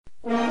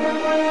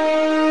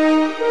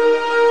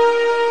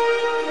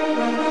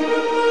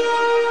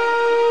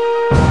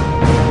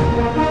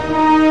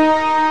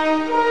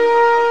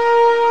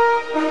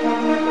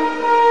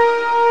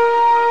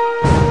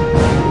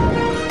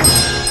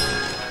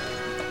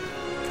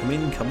Come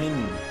in, come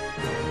in.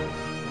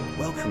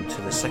 Welcome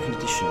to the second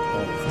edition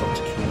of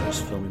Dr.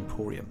 Kino's Film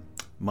Emporium.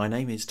 My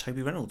name is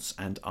Toby Reynolds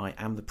and I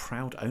am the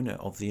proud owner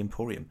of the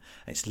Emporium.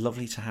 It's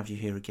lovely to have you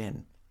here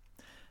again.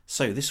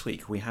 So this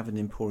week we have an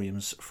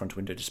Emporium's front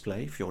window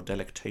display for your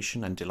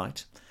delectation and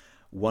delight.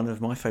 One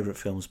of my favourite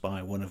films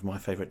by one of my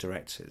favourite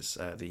directors,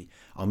 the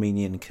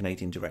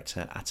Armenian-Canadian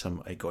director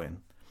Atom Egoyan.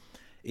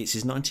 It's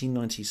his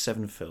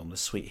 1997 film, The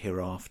Sweet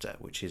Hereafter,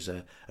 which is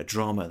a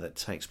drama that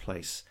takes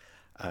place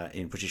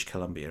in British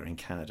Columbia in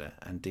Canada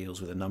and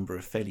deals with a number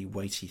of fairly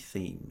weighty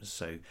themes,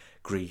 so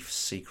grief,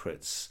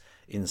 secrets,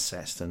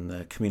 incest and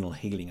the communal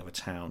healing of a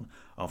town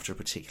after a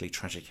particularly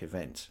tragic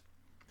event.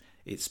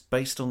 It's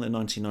based on the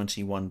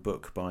 1991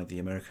 book by the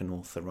American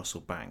author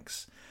Russell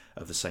Banks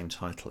of the same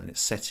title, and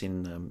it's set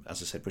in,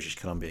 as I said, British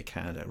Columbia,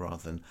 Canada,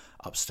 rather than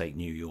upstate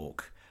New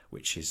York,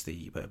 which is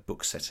the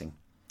book setting.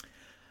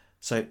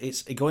 So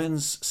it's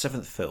Egoyan's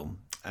seventh film,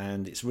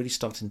 and he's really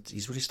starting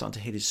to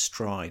hit his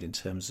stride in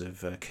terms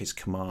of his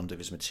command of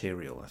his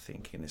material, I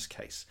think, in this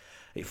case.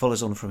 It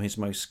follows on from his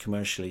most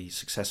commercially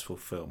successful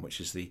film, which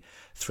is the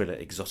thriller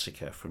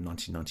Exotica from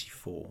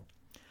 1994.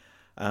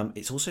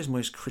 It's also his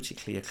most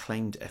critically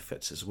acclaimed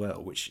effort as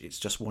well, which it's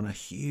just won a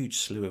huge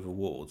slew of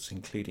awards,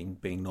 including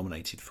being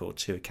nominated for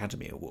 2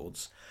 Academy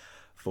Awards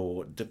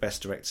for the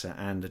Best Director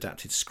and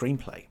Adapted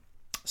Screenplay.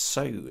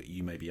 So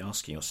you may be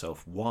asking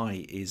yourself,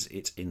 why is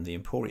it in the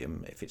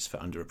Emporium if it's for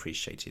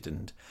underappreciated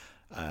and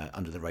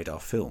under the radar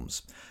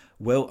films?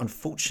 Well,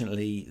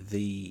 unfortunately,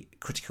 the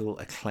critical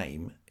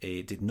acclaim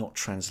did not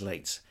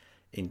translate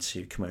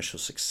into commercial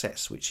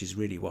success, which is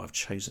really why I've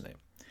chosen it.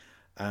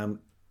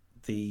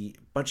 The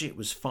budget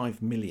was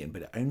 $5 million,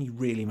 but it only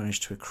really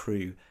managed to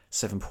accrue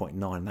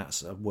 7.9.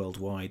 That's a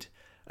worldwide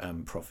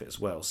profit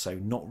as well, so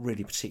not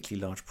really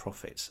particularly large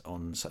profit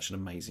on such an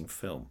amazing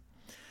film.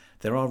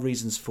 There are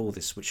reasons for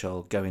this, which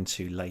I'll go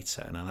into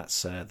later, and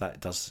that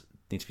does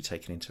need to be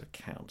taken into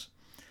account.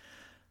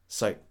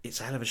 So it's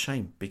a hell of a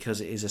shame,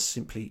 because it is a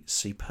simply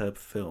superb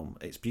film.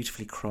 It's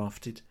beautifully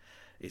crafted,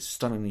 it's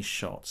stunningly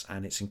shot,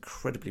 and it's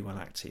incredibly well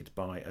acted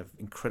by an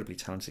incredibly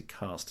talented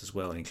cast as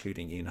well,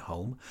 including Ian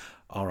Holm,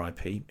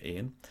 R.I.P.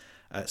 Ian,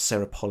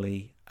 Sarah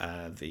Polley,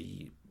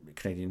 the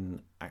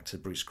Canadian actor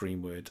Bruce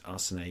Greenwood,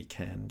 Arsene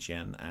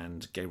Khanjian,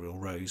 and Gabriel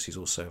Rose, who's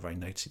also a very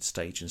noted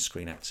stage and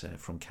screen actor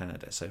from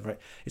Canada. So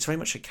it's very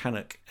much a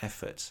Canuck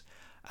effort,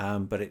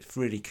 but it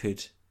really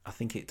could, I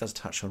think it does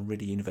touch on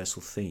really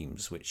universal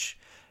themes, which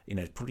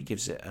probably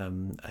gives it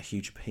a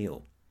huge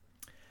appeal.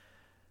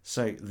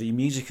 So the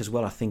music as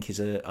well, I think, is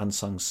an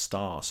unsung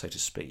star, so to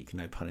speak,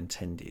 no pun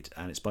intended,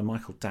 and it's by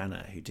Michael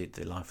Danner, who did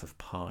The Life of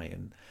Pi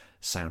and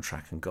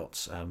soundtrack and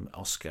got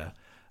Oscar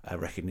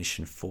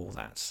recognition for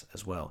that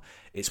as well.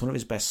 It's one of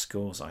his best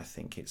scores, I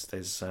think.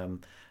 There's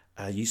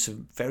a use of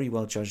very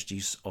well judged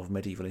use of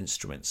medieval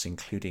instruments,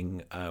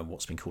 including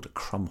what's been called a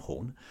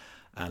crumhorn.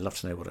 I'd love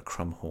to know what a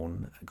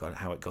crumhorn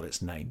how it got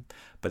its name,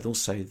 but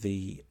also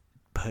the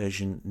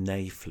Persian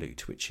ney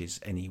flute, which is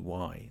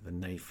Ney, the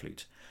ney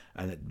flute,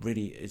 and it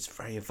really is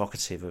very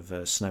evocative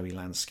of snowy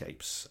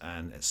landscapes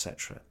and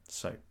etc.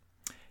 So,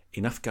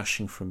 enough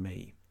gushing from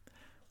me.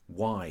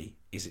 Why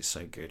is it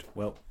so good?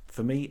 Well,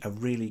 for me, a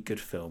really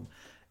good film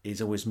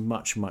is always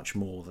much, much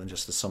more than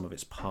just the sum of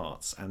its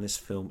parts, and this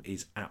film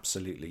is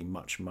absolutely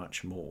much,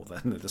 much more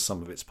than the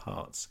sum of its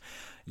parts.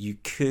 You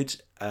could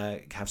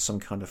have some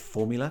kind of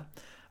formula.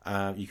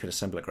 You could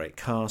assemble a great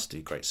cast,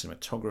 do great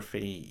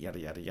cinematography, yada,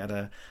 yada,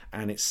 yada,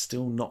 and it's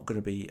still not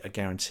going to be a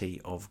guarantee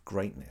of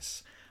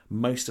greatness.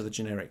 Most of the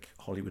generic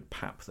Hollywood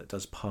pap that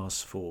does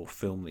pass for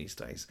film these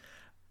days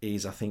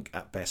is, I think,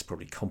 at best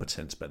probably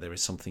competent, but there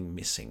is something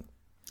missing.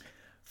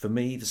 For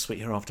me, The Sweet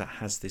Hereafter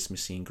has this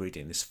missing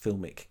ingredient, this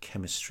filmic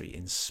chemistry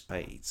in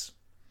spades.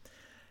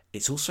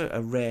 It's also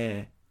a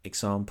rare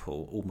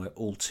example,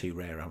 all too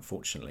rare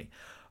unfortunately,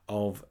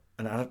 of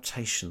an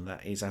adaptation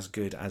that is as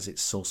good as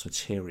its source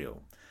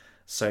material.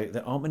 So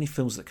there aren't many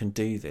films that can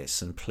do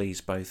this and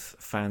please both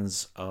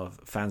fans of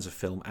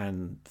film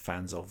and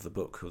fans of the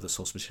book or the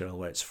source material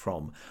where it's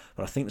from.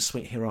 But I think The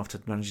Sweet Hereafter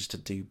manages to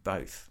do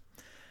both.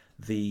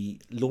 The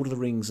Lord of the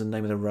Rings and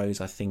Name of the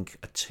Rose, I think,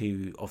 are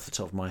two off the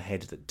top of my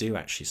head that do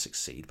actually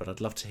succeed, but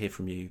I'd love to hear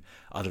from you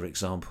other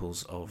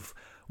examples of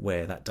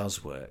where that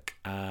does work.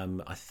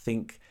 I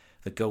think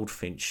The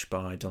Goldfinch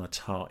by Donna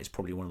Tartt is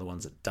probably one of the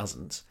ones that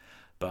doesn't,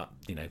 but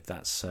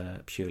that's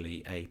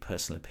purely a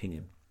personal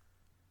opinion.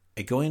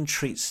 Egoyan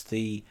treats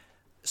the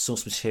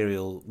source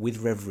material with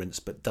reverence,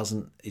 but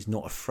is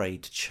not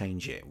afraid to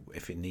change it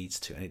if it needs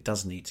to, and it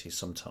does need to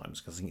sometimes,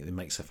 because I think it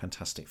makes a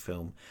fantastic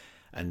film.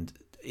 And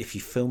if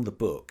you film the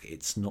book,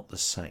 it's not the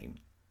same.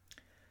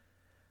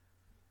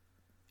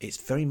 It's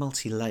very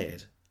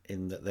multi-layered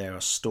in that there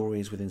are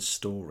stories within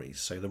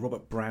stories. So the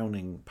Robert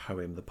Browning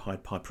poem, The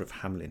Pied Piper of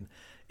Hamelin,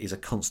 is a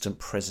constant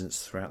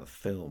presence throughout the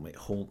film. It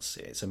haunts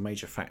it. It's a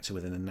major factor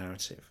within the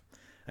narrative.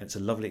 And it's a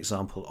lovely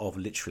example of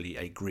literally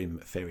a Grimm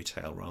fairy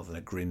tale rather than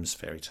a Grimm's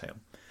fairy tale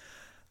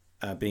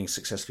being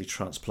successfully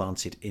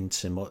transplanted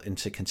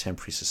into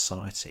contemporary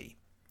society.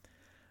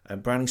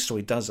 Browning's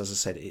story does, as I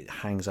said, it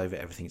hangs over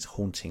everything. It's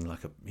haunting,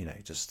 like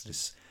just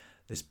this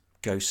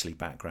ghostly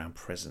background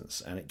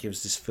presence, and it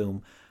gives this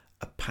film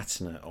a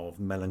patina of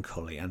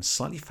melancholy and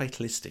slightly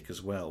fatalistic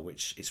as well,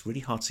 which it's really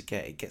hard to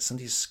get. It gets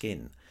under your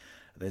skin.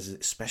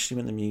 Especially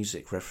when the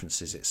music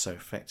references it so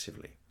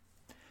effectively.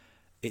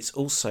 It's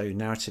also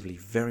narratively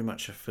very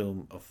much a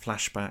film of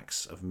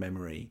flashbacks, of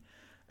memory,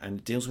 and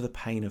it deals with the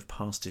pain of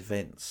past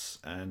events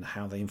and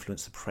how they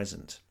influence the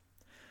present.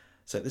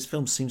 So this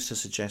film seems to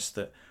suggest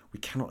that we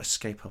cannot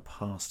escape our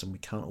past and we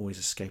can't always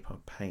escape our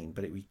pain,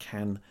 but we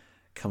can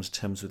come to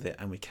terms with it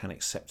and we can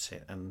accept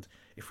it. And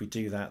if we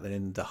do that,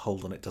 then the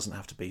hold on it doesn't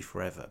have to be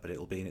forever, but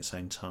it'll be in its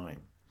own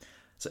time.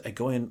 So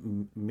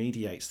Egoyan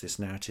mediates this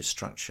narrative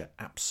structure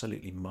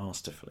absolutely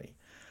masterfully.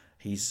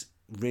 He's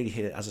really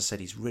hit, as I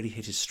said, he's really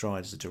hit his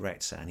stride as a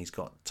director, and he's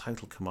got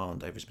total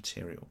command over his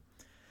material.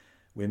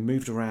 We're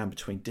moved around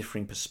between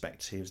differing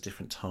perspectives,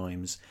 different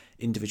times,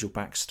 individual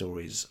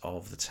backstories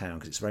of the town,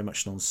 because it's very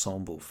much an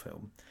ensemble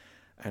film.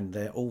 And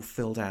they're all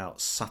filled out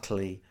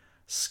subtly,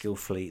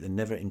 skillfully, they're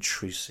never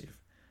intrusive.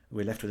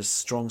 We're left with a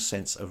strong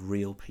sense of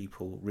real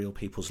people, real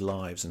people's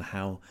lives, and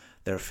how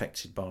they're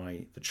affected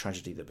by the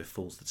tragedy that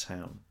befalls the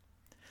town.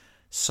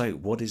 So,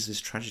 what is this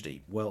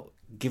tragedy? Well,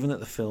 given that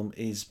the film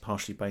is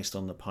partially based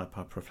on the Pied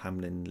Piper of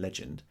Hamelin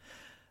legend,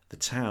 the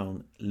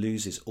town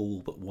loses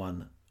all but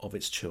one of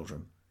its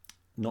children.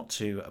 Not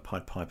to a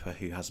Pied Piper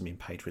who hasn't been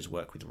paid for his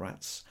work with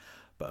rats,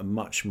 but a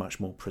much, much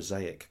more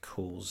prosaic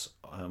cause,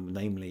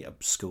 namely a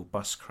school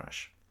bus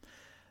crash.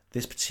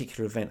 This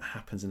particular event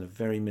happens in the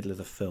very middle of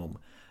the film,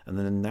 and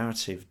then the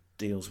narrative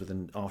deals with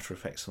the after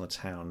effects on the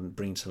town and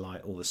bring to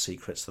light all the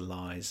secrets, the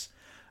lies,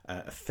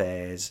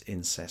 affairs,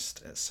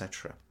 incest,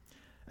 etc.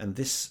 And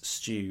this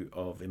stew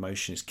of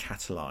emotion is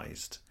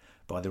catalysed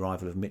by the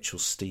arrival of Mitchell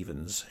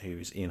Stevens, who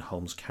is Ian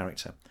Holm's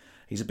character.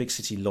 He's a big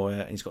city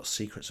lawyer and he's got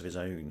secrets of his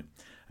own,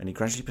 and he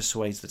gradually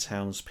persuades the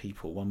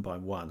townspeople one by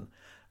one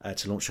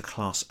to launch a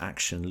class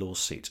action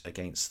lawsuit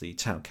against the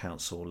town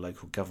council or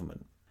local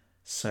government.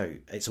 So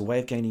it's a way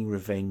of gaining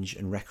revenge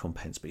and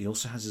recompense, but he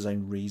also has his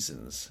own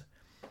reasons.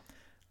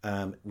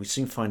 We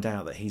soon find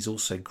out that he's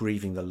also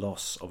grieving the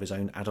loss of his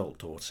own adult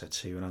daughter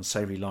to an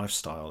unsavoury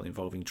lifestyle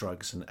involving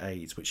drugs and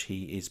AIDS, which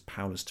he is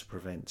powerless to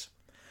prevent.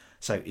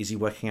 So is he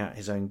working out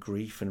his own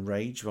grief and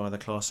rage via the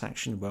class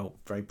action? Well,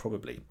 very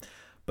probably.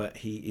 But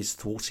he is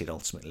thwarted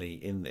ultimately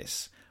in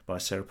this by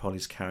Sarah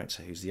Polley's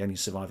character, who's the only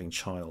surviving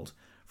child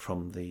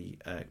from the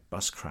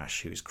bus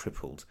crash, who is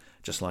crippled,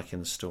 just like in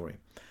the story.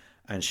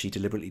 And she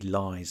deliberately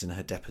lies in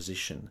her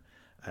deposition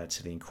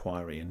to the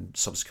inquiry and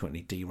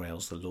subsequently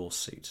derails the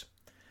lawsuit.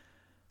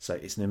 So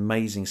it's an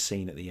amazing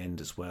scene at the end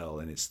as well,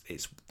 and this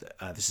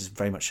is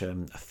very much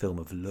a film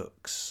of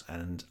looks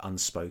and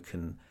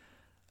unspoken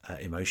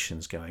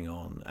emotions going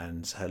on.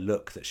 And her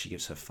look that she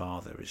gives her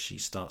father as she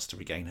starts to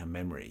regain her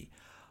memory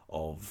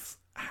of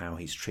how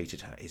he's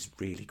treated her is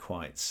really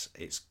quite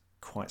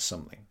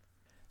something.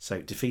 So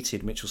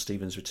defeated, Mitchell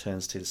Stevens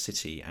returns to the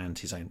city and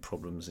his own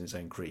problems and his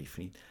own grief,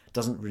 and he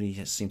doesn't really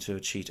seem to have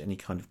achieved any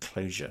kind of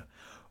closure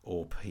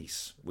or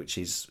peace, which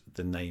is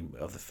the name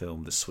of the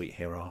film, The Sweet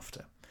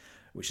Hereafter,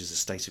 which is a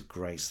state of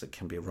grace that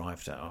can be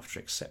arrived at after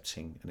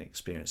accepting and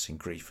experiencing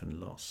grief and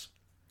loss.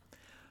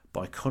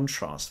 By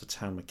contrast, the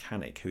town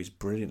mechanic, who is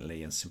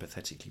brilliantly and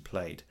sympathetically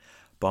played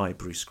by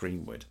Bruce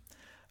Greenwood,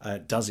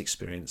 does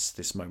experience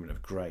this moment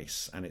of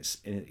grace, and it's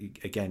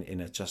again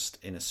in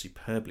a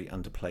superbly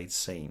underplayed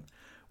scene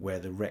where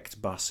the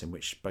wrecked bus in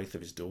which both of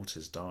his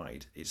daughters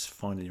died is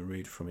finally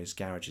removed from his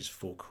garage's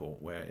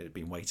forecourt, where it had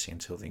been waiting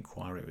until the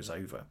inquiry was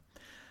over.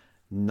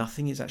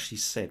 Nothing is actually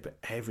said, but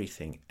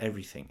everything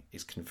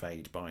is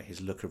conveyed by his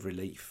look of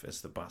relief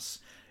as the bus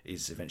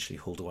is eventually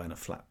hauled away in a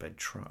flatbed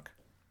truck.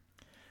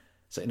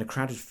 So in a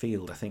crowded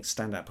field, I think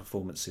standout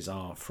performances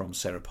are from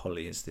Sarah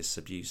Polley as this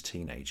abused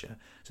teenager,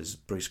 so as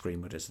Bruce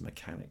Greenwood as the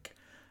mechanic,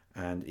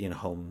 and Ian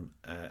Holm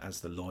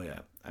as the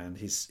lawyer, and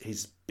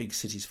his big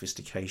city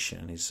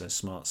sophistication, his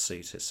smart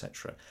suit,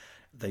 etc.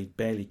 They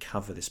barely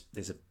cover this.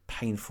 There's a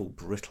painful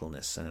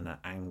brittleness and an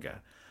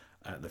anger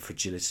at the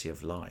fragility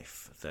of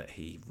life that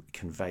he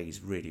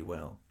conveys really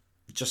well.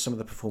 Just some of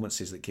the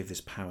performances that give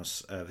this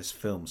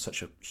film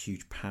such a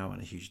huge power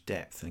and a huge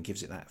depth, and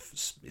gives it that,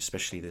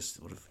 especially this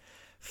sort of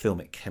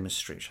filmic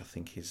chemistry, which I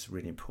think is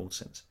really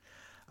important.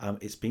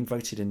 It's been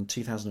voted in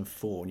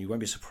 2004, and you won't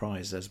be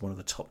surprised, as one of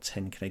the top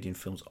 10 Canadian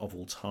films of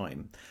all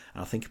time.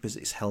 And I think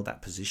it's held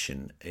that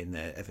position in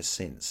there ever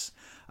since.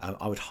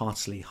 I would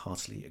heartily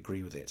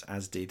agree with it,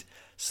 as did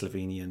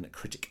Slovenian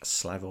critic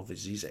Slavoj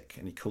Zizek,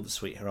 and he called The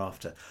Sweet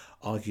Hereafter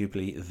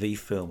arguably the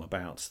film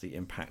about the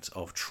impact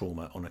of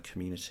trauma on a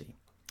community.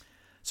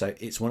 So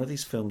it's one of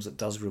these films that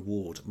does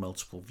reward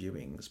multiple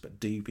viewings, but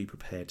do be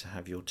prepared to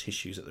have your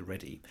tissues at the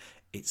ready.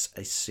 It's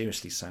a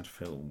seriously sad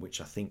film,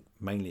 which I think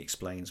mainly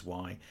explains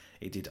why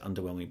it did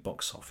underwhelming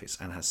box office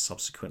and has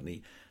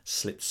subsequently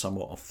slipped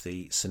somewhat off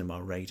the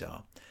cinema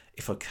radar.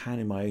 If I can,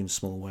 in my own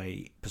small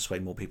way,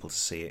 persuade more people to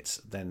see it,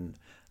 then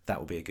that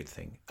will be a good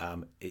thing.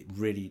 It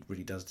really,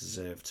 really does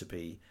deserve to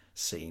be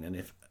seen. And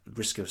if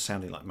risk of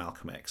sounding like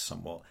Malcolm X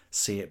somewhat,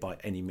 see it by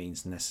any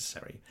means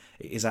necessary.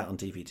 It is out on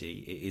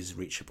DVD. It is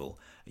reachable.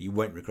 You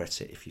won't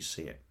regret it if you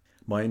see it.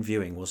 My own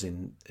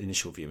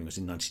initial viewing was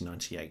in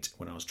 1998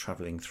 when I was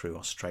travelling through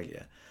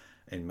Australia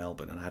in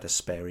Melbourne, and I had a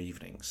spare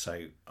evening.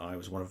 So I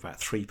was one of about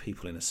 3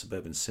 people in a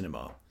suburban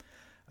cinema.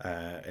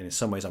 And in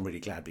some ways I'm really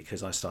glad,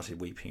 because I started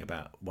weeping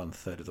about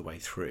 1/3 of the way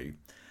through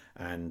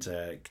and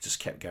just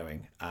kept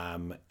going.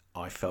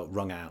 I felt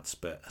wrung out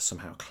but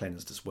somehow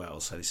cleansed as well.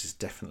 So this is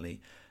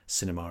definitely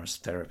cinema as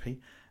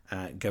therapy.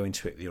 Go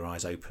into it with your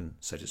eyes open,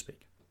 so to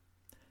speak.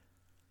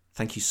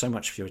 Thank you so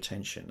much for your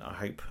attention. I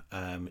hope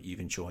you've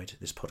enjoyed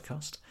this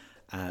podcast.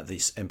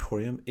 This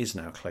Emporium is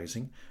now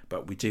closing,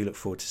 but we do look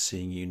forward to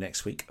seeing you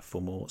next week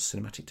for more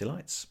cinematic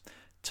delights.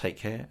 Take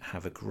care,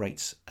 have a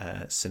great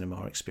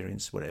cinema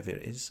experience, whatever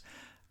it is,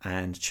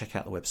 and check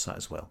out the website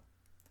as well.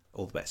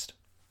 All the best.